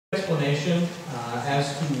Explanation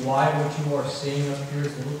as to why what you are seeing up here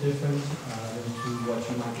is a little different than to what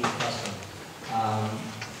you might be accustomed.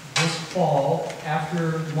 This fall,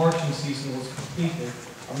 after marching season was completed,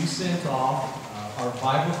 we sent off our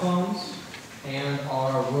vibraphones and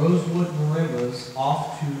our rosewood marimbas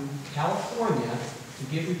off to California to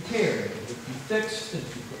get repaired, to be fixed, and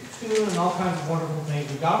to put tune, and all kinds of wonderful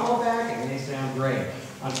things. We got them all back, and they sound great.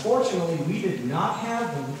 Unfortunately, we did not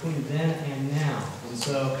have them between then and now. And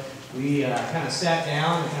so we kind of sat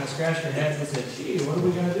down and kind of scratched our heads and said, gee, what are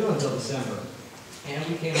we going to do until December? And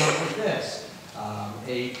we came up with this,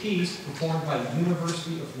 a piece performed by the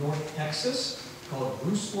University of North Texas called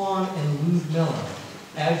Russlan and Ludmilla.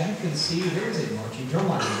 As you can see, there is a marching drum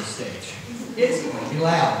line on the stage. It's going to be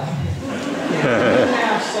loud. If you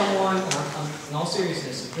have someone, in all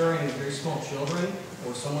seriousness, if you're any very small children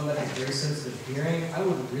or someone that has very sensitive hearing, I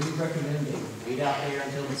would really recommend they wait out there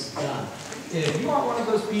until this is done. If you aren't one of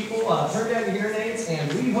those people, turn down your hearing aids,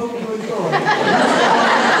 and we hope you enjoy.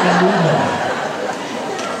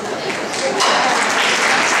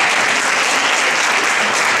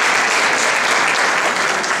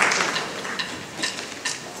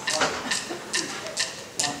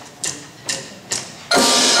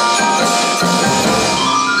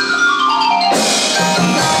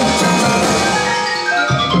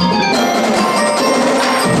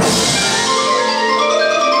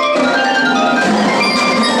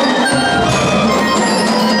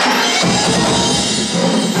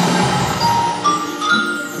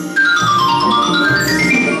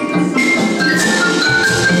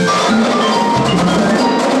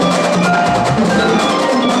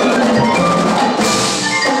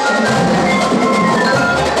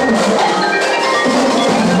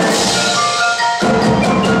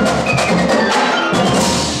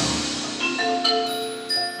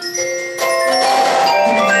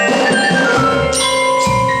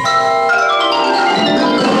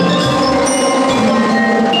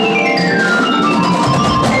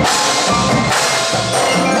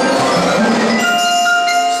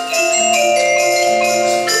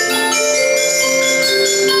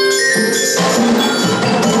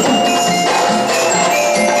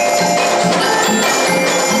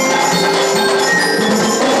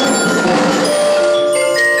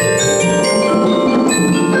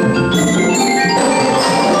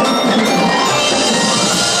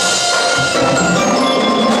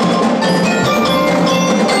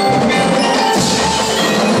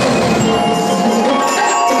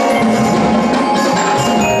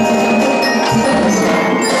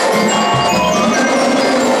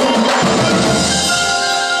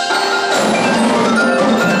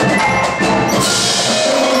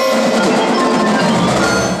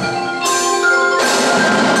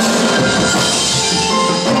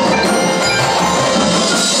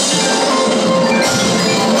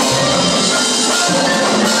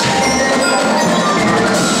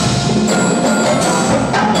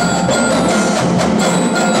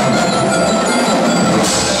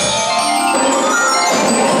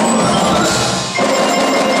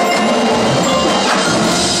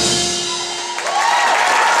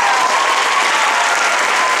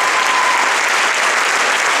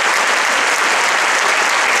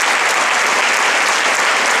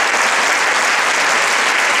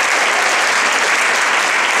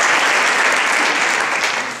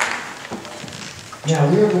 Now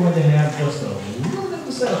we are going to have just a little bit of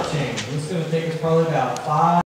a setup change. It's going to take us probably about 5